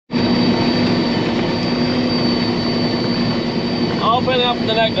opening up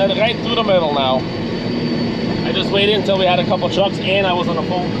the neck right through the middle now. I just waited until we had a couple trucks and I was on a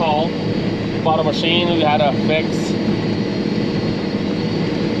phone call about a machine we had to fix.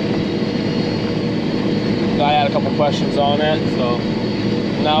 I had a couple questions on it, so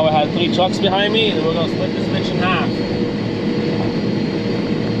now I had 3 trucks behind me and we're gonna split this bitch in half.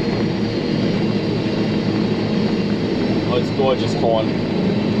 Oh, it's gorgeous corn.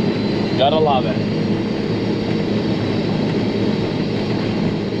 Gotta love it.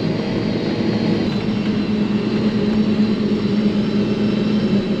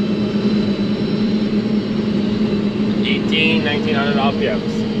 $1,900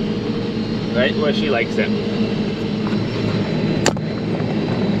 RPMs. Right where she likes it.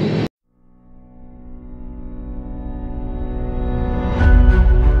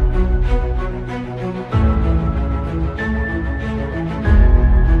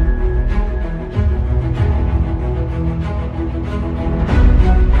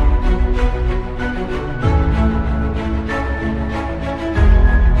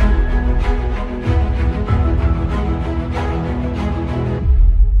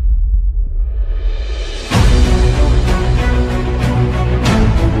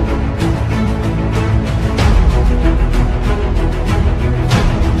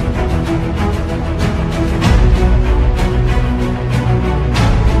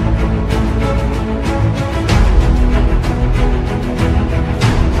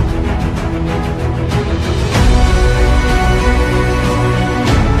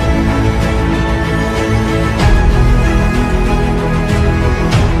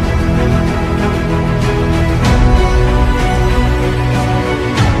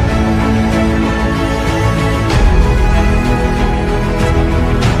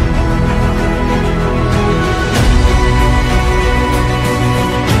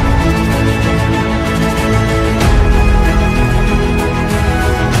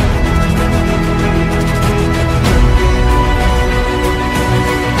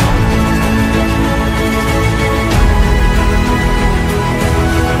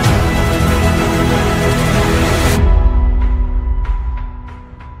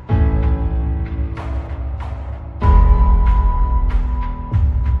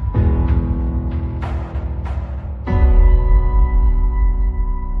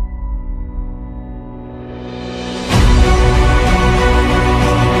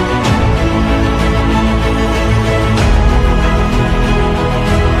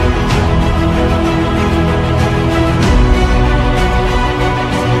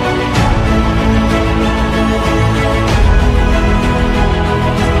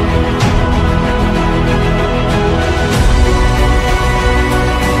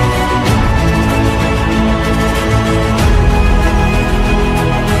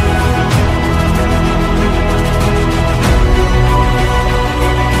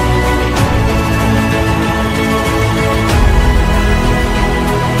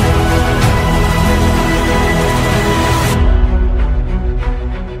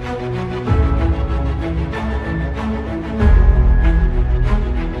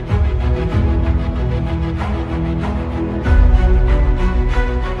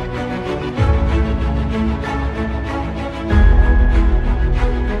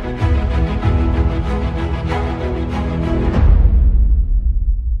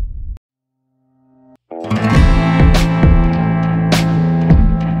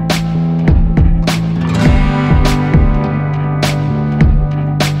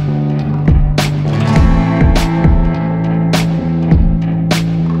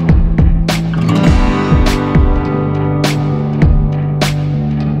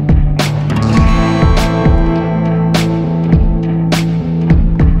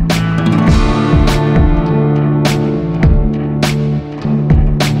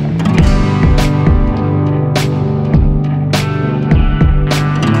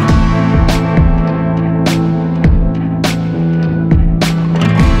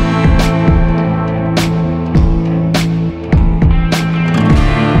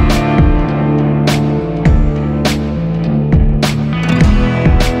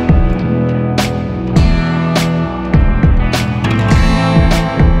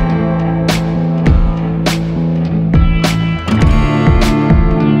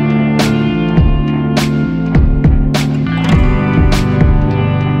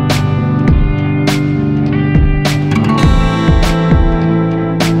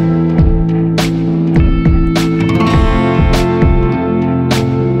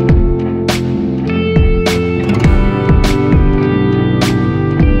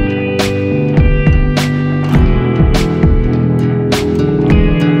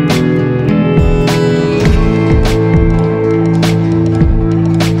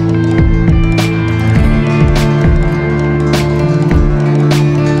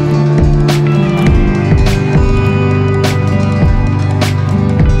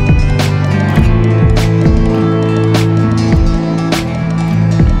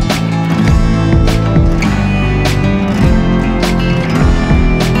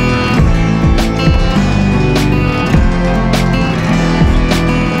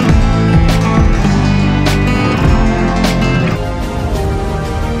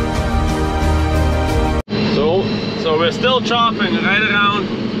 still chopping right around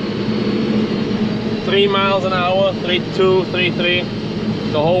 3 miles an hour, 3.2,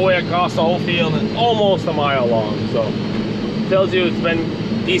 3.3, the whole way across the whole field, and almost a mile long. So tells you it's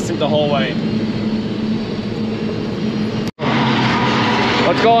been decent the whole way.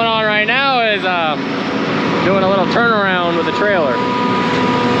 What's going on right now is doing a little turnaround with the trailer.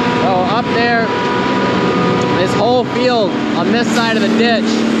 So up there, this whole field on this side of the ditch,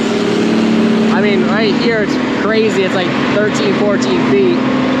 I mean right here it's crazy, it's like 13, 14 feet.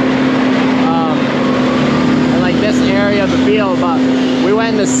 And like this area of the field, but we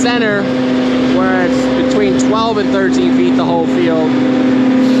went in the center where it's between 12 and 13 feet the whole field.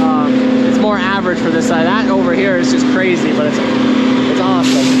 It's more average for this side. That over here is just crazy, but it's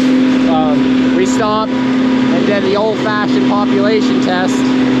awesome. We stopped and did the old-fashioned population test,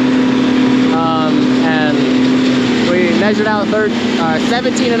 and we measured out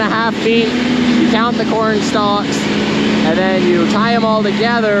 17.5 feet. You count the corn stalks, and then you tie them all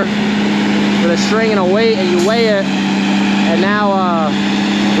together with a string and a weight, and you weigh it. And now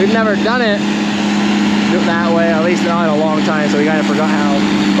we've never done it that way, at least not in a long time, so we kind of forgot how.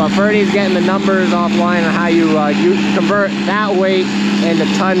 But Ferdy's getting the numbers offline on how you convert that weight into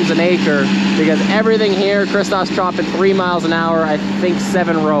tons an acre, because everything here, Christoph's chopping 3 miles an hour, I think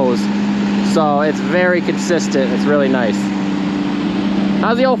 7 rows. So it's very consistent. It's really nice.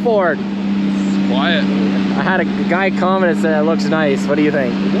 How's the old Ford? It's quiet. I had a guy comment and said it looks nice. What do you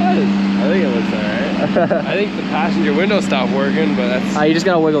think? It does. I think it looks alright. I think the passenger window stopped working, but that's... You just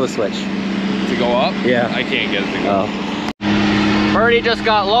gotta wiggle the switch. To go up? Yeah. I can't get it to go. Ferdy just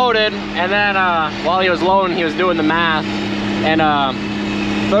got loaded, and then while he was loading, he was doing the math, and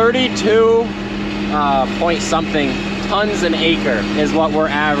 32 point something tons an acre is what we're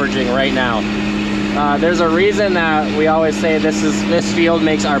averaging right now. There's a reason that we always say this field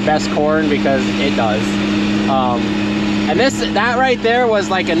makes our best corn, because it does. And that right there was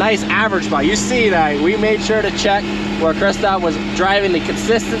like a nice average spot. You see that we made sure to check where Christoph was driving the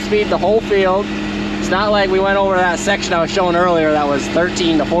consistent speed the whole field. It's not like we went over that section I was showing earlier that was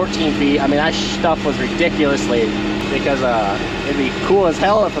 13 to 14 feet. I mean, that stuff was ridiculously, because it'd be cool as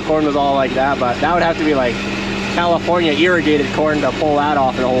hell if the corn was all like that, but that would have to be like California irrigated corn to pull that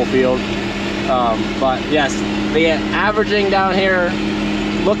off in the whole field. But yes, the averaging down here,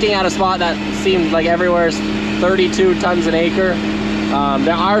 looking at a spot that seemed like everywhere is 32 tons an acre.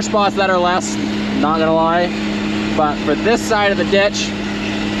 There are spots that are less, not gonna lie, but for this side of the ditch,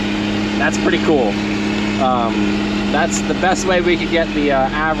 that's pretty cool. That's the best way we could get the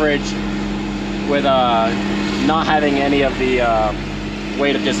average with not having any of the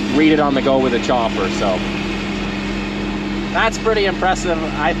way to just read it on the go with a chopper. So that's pretty impressive,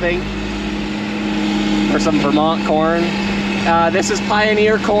 I think, for some Vermont corn. This is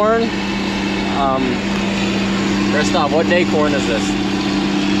Pioneer corn. Christoph, what day corn is this?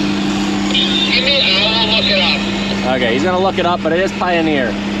 Give me an hour, look it up. Okay, he's gonna look it up, but it is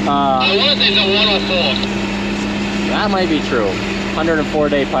Pioneer. I want to say it's a 104. That might be true.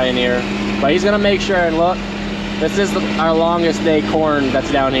 104-day Pioneer. But he's gonna make sure and look. This is our longest day corn that's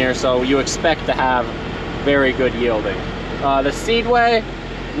down here, so you expect to have very good yielding. The Seedway,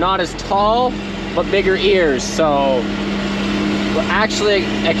 not as tall, but bigger ears. So actually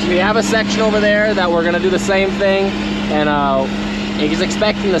we have a section over there that we're gonna do the same thing, and he's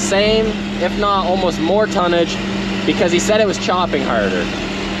expecting the same, if not almost more tonnage, because he said it was chopping harder.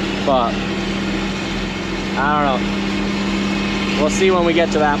 But I don't know. We'll see when we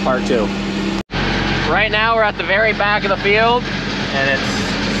get to that part too. Right now we're at the very back of the field, and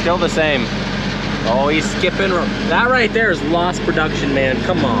it's still the same. Oh, he's skipping. That right there is lost production, man.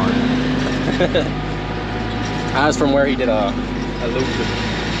 Come on. As from where he did a loop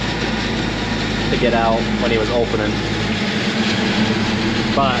to get out when he was opening.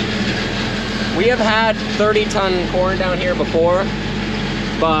 But we have had 30-ton corn down here before,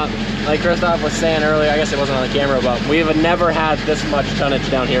 but like Christoph was saying earlier, I guess it wasn't on the camera, but we have never had this much tonnage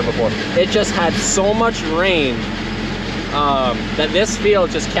down here before. It just had so much rain that this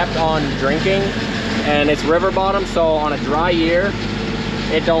field just kept on drinking, and it's river bottom, so on a dry year,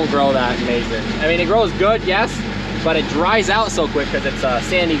 it don't grow that amazing. I mean, it grows good, yes, but it dries out so quick because it's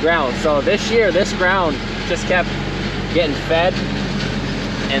sandy ground. So this year, this ground just kept getting fed,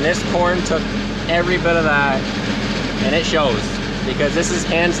 and this corn took every bit of that, and it shows, because this is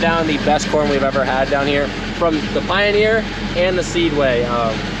hands down the best corn we've ever had down here, from the Pioneer and the Seedway.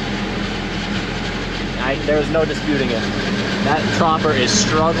 There's no disputing it. That chopper is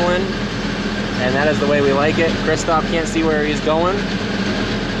struggling, and that is the way we like it. Christoph can't see where he's going.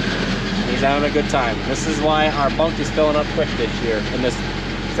 He's having a good time. This is why our bunk is filling up quick this year in this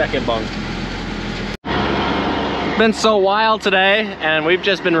second bunk. been so wild today, and we've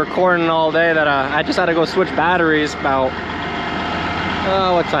just been recording all day that I just had to go switch batteries about,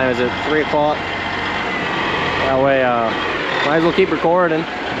 what time is it? 3 o'clock. That way, might as well keep recording.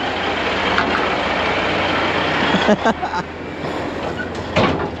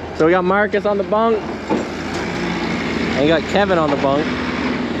 So we got Marcus on the bunk, and you got Kevin on the bunk.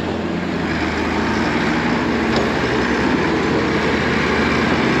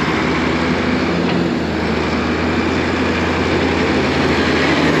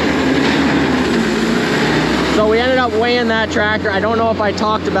 So we ended up weighing that tractor. I don't know if I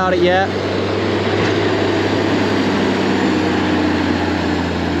talked about it yet.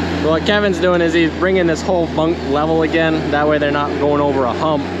 But what Kevin's doing is he's bringing this whole bunk level again. That way they're not going over a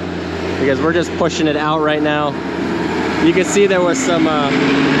hump, because we're just pushing it out right now. You can see there was some,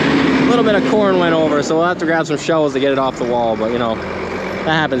 little bit of corn went over, so we'll have to grab some shovels to get it off the wall, but you know, that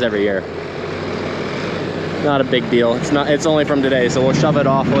happens every year. Not a big deal. It's only from today, so we'll shove it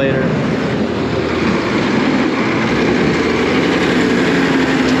off later.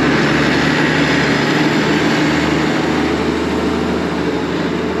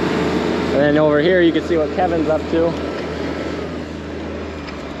 And over here you can see what Kevin's up to.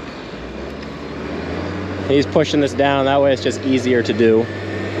 He's pushing this down, that way it's just easier to do.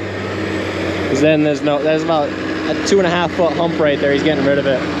 Because then there's about a 2.5 foot hump right there, he's getting rid of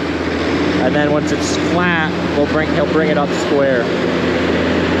it. And then once it's flat, he'll bring it up square.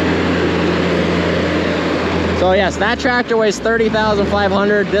 So yes, that tractor weighs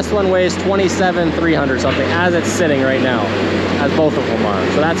 30,500. This one weighs 27,300 something, as it's sitting right now, as both of them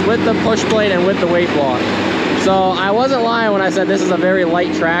are. So that's with the push plate and with the weight block. So I wasn't lying when I said this is a very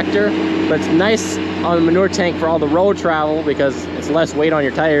light tractor, but it's nice on the manure tank for all the road travel because it's less weight on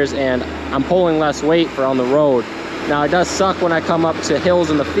your tires, and I'm pulling less weight for on the road. Now it does suck when I come up to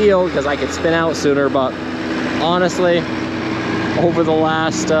hills in the field because I could spin out sooner, but honestly, over the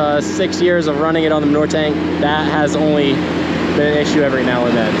last 6 years of running it on the manure tank, that has only been an issue every now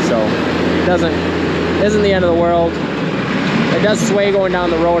and then. So it isn't the end of the world. It does sway going down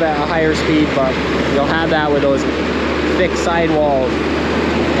the road at a higher speed, but you'll have that with those thick sidewall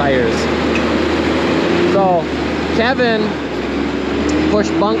tires. So Kevin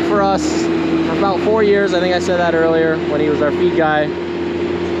pushed bunk for us for about 4 years. I think I said that earlier when he was our feed guy.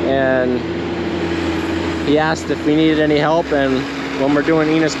 And he asked if we needed any help, and when we're doing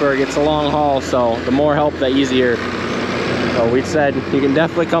Enosburg, it's a long haul, so the more help, the easier. So we said, you can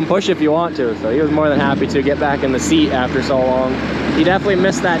definitely come push if you want to. So he was more than happy to get back in the seat after so long. He definitely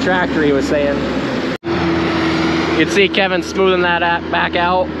missed that tractor, he was saying. You can see Kevin smoothing that back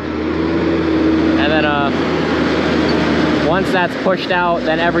out. And then once that's pushed out,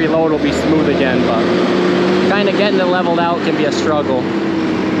 then every load will be smooth again, but kind of getting it leveled out can be a struggle.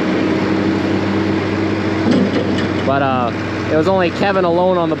 But it was only Kevin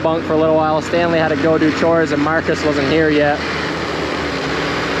alone on the bunk for a little while. Stanley had to go do chores and Marcus wasn't here yet.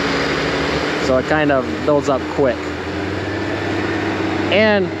 So it kind of builds up quick.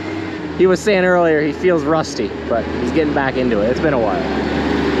 And he was saying earlier he feels rusty, but he's getting back into it. It's been a while.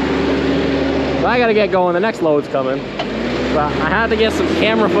 But I gotta get going, the next load's coming. But I had to get some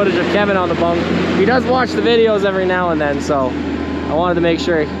camera footage of Kevin on the bunk. He does watch the videos every now and then, so I wanted to make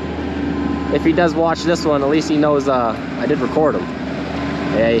sure if he does watch this one, at least he knows I did record him.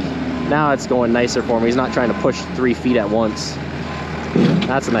 Hey, now it's going nicer for me. He's not trying to push 3 feet at once.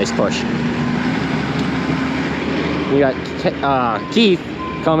 That's a nice push. We got Keith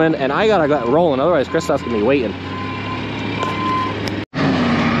coming, and I gotta get rolling, otherwise Christoph's gonna be waiting.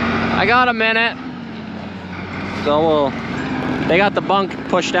 I got a minute. So they got the bunk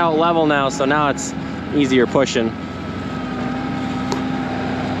pushed out level now, so now it's easier pushing.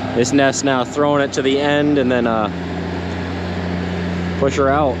 This nest now throwing it to the end and then push her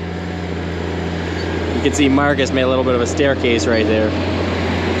out. You can see Marcus made a little bit of a staircase right there.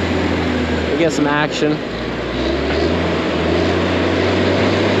 We get some action.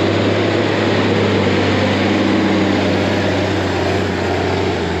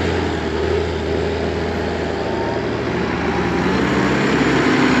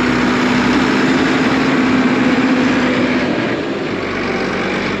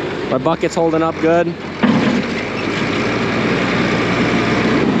 My bucket's holding up good.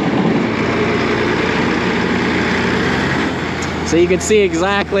 So you can see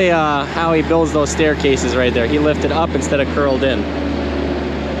exactly how he builds those staircases right there. He lifted up instead of curled in.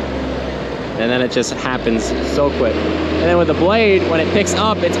 And then it just happens so quick. And then with the blade, when it picks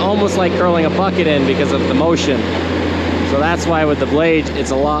up, it's almost like curling a bucket in because of the motion. So that's why with the blade,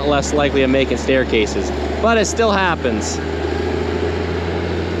 it's a lot less likely of making staircases. But it still happens.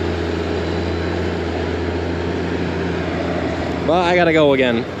 But I gotta go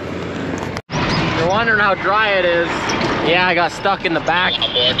again. You're wondering how dry it is. Yeah, I got stuck in the back.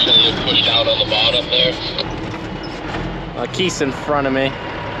 Unfortunately, pushed out on the bottom there. A Keese in front of me.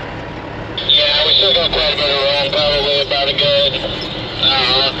 Yeah, we still got quite a bit of room, probably about a good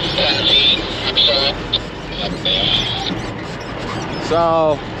 10 feet or so.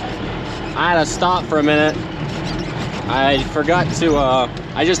 So, I had to stop for a minute. I forgot to,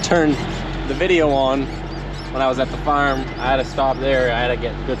 I just turned the video on when I was at the farm. I had to stop there. I had to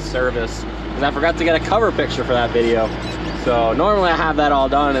get good service because I forgot to get a cover picture for that video. So normally I have that all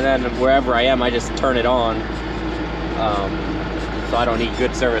done, and then wherever I am, I just turn it on. So I don't need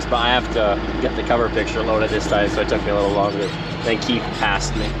good service, but I have to get the cover picture loaded this time, so it took me a little longer than Keith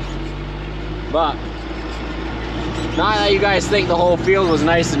passed me. But not that you guys think the whole field was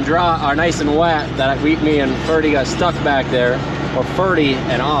nice and dry, or nice and wet, that me and Ferdy got stuck back there, or Ferdy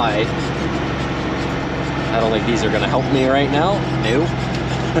and I don't think these are gonna help me right now. No.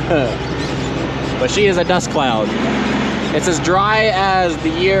 But she is a dust cloud. It's as dry as the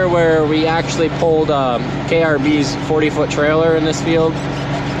year where we actually pulled KRB's 40-foot trailer in this field.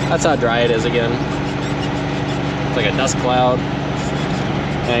 That's how dry it is again. It's like a dust cloud.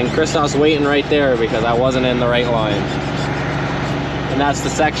 And Christoph's waiting right there because I wasn't in the right line. And that's the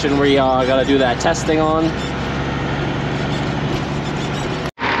section where y'all gotta do that testing on.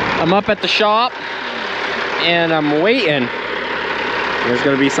 I'm up at the shop and I'm waiting. There's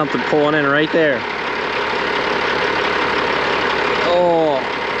gonna be something pulling in right there.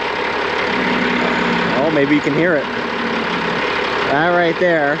 Oh, maybe you can hear it. That right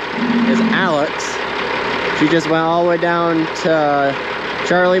there is Alex. She just went all the way down to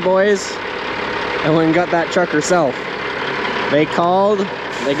Charlie Boys and went and got that truck herself. They called,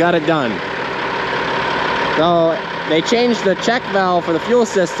 they got it done. So they changed the check valve for the fuel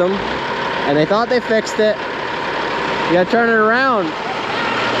system and they thought they fixed it. You gotta turn it around.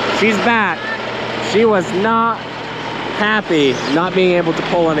 She's back. She was not happy not being able to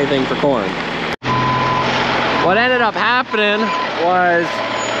pull anything for corn. What ended up happening was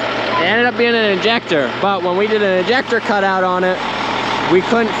it ended up being an injector, but when we did an injector cutout on it, we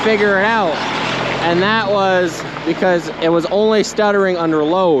couldn't figure it out, and that was because it was only stuttering under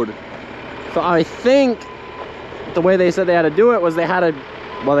load. So I think the way they said they had to do it was they had to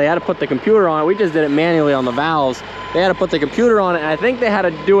put the computer on it. We just did it manually on the valves. They had to put the computer on it, and I think they had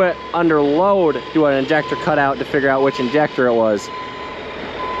to do it under load, do an injector cutout to figure out which injector it was.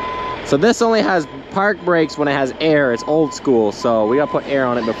 So this only has park brakes when it has air. It's old school, so we gotta put air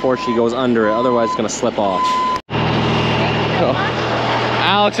on it before she goes under it, otherwise it's gonna slip off. So,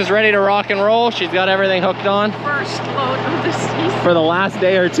 Alex is ready to rock and roll. She's got everything hooked on. First load of the season. For the last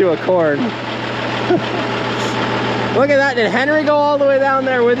day or two of corn. Look at that, did Henry go all the way down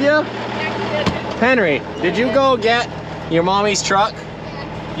there with you? Henry, did you go get your mommy's truck?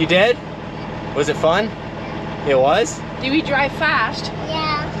 You did? Was it fun? It was? Did we drive fast?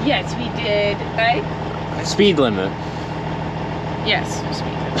 Yeah. Yes, we did. Right? Speed limit. Yes,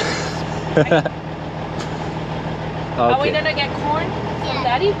 speed limit. Are we Okay. gonna get corn from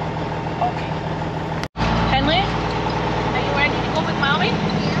Daddy? Okay. Henley, are you ready to go with Mommy?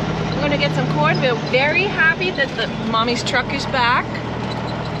 Yeah. I'm gonna get some corn. We're very happy that the Mommy's truck is back.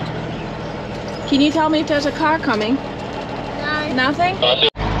 Can you tell me if there's a car coming? No. Nothing?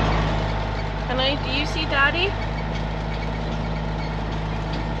 Henley, do you see Daddy?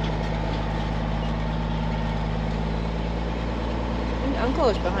 I think Uncle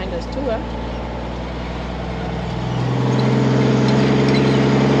is behind us too, huh?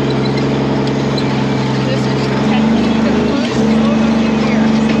 This is technically the first load of the year.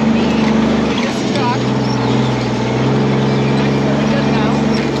 This truck. That's really good now.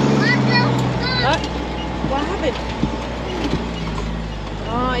 What happened?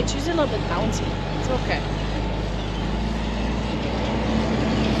 Oh, it's just a little bit bouncy. It's okay.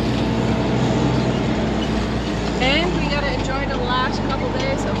 And we gotta enjoy the last couple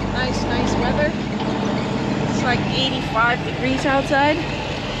days of nice weather. It's like 85 degrees outside.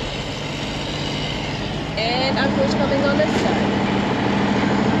 And Uncle's coming on this side.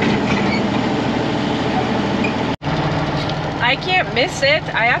 I can't miss it.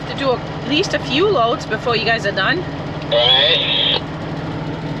 I have to do at least a few loads before you guys are done. Right.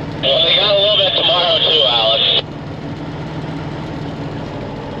 Well, we got a little bit tomorrow too, Alex.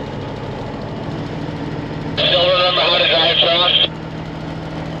 Still remember how to drive truck?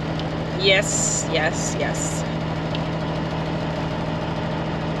 Yes, yes, yes.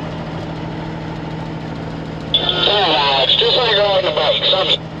 Yeah, Alex, just like riding a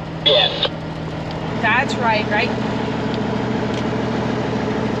bike. Yes. That's right, right?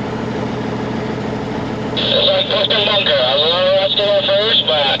 It's like pushing bunker. I love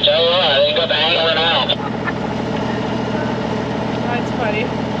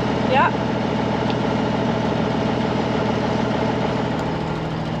Yeah.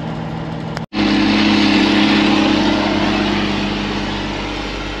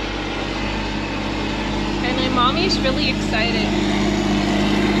 And my mommy's really excited.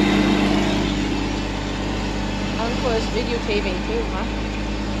 Uncle is videotaping too, huh?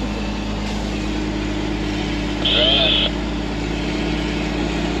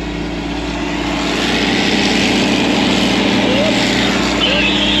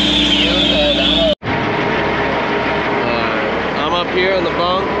 I'm up here in the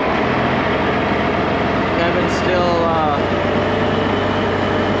bunk. Kevin's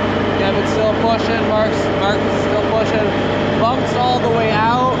still pushing. Mark's still pushing. Bunk's all the way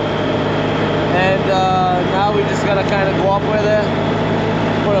out, and now we just gotta kind of go up with it.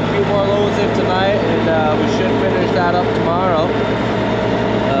 Put a few more loads in tonight, and we should finish that up tomorrow.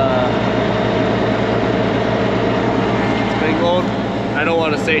 It's been going. I don't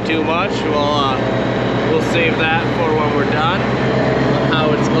want to say too much. We'll save that for when we're done.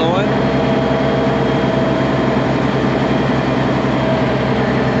 How it's going.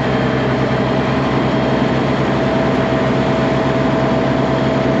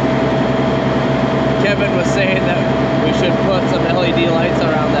 Kevin was saying that we should put some LED lights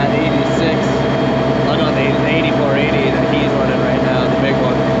around that 86, oh no, the 8480 that he's running right now, the big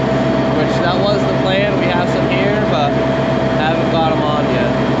one. Which that was the plan. We have some here, but haven't got them on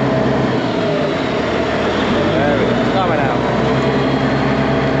yet. There we go. It's coming out.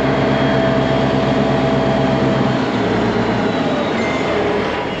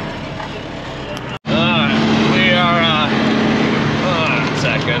 We are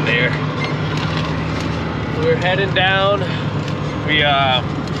second here. We're heading down. We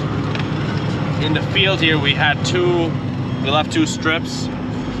in the field here we left two strips,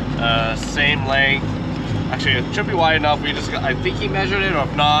 same length. Actually, it should be wide enough. I think he measured it, or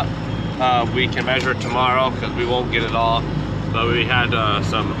if not, we can measure it tomorrow because we won't get it all. But we had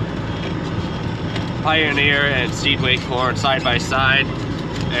some Pioneer and Seedway corn side by side,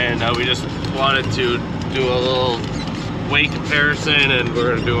 and we just wanted to do a little weight comparison, and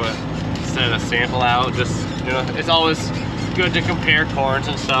we're gonna send a sample out. Just, you know, it's always good to compare corns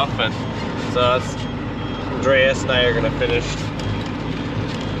and stuff, and so that's Andreas and I are gonna finish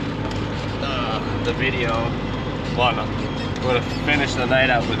the video. Well, no, we're gonna finish the night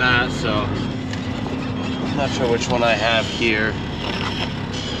out with that. So I'm not sure which one I have here.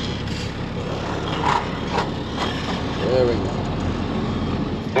 There we go.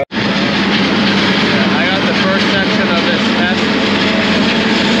 Yeah, I got the first section of this test.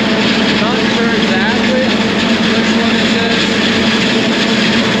 Not sure exactly which one it is.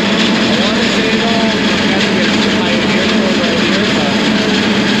 I want to say though, I'm guessing it's the Pioneer corn right here, but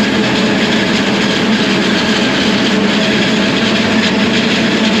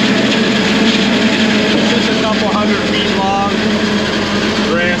it's just a couple 100 feet long.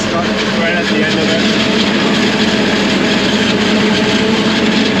 Grass right at the end of it.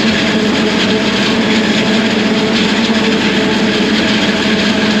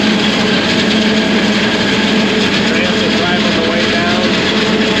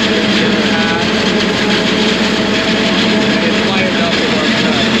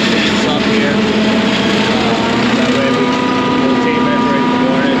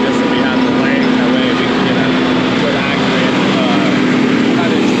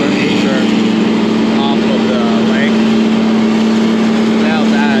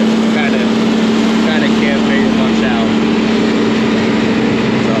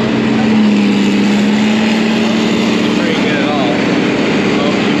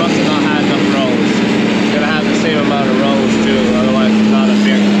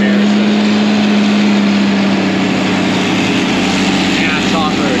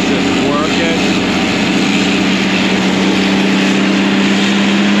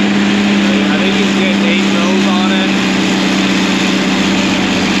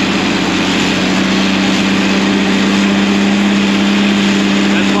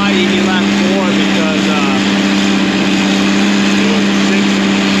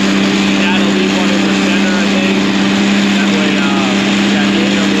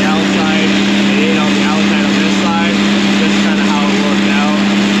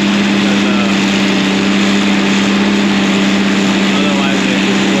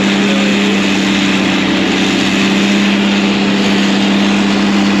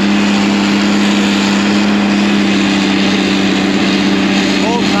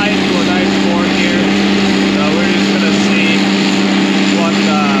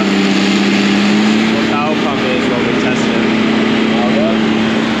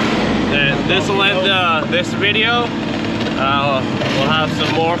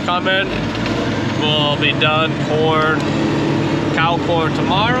 more coming. We'll be done corn, cow corn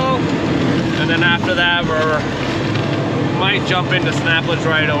tomorrow, and then after that we might jump into snaplage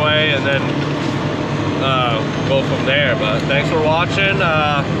right away and then go from there. But thanks for watching.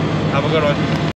 Have a good one.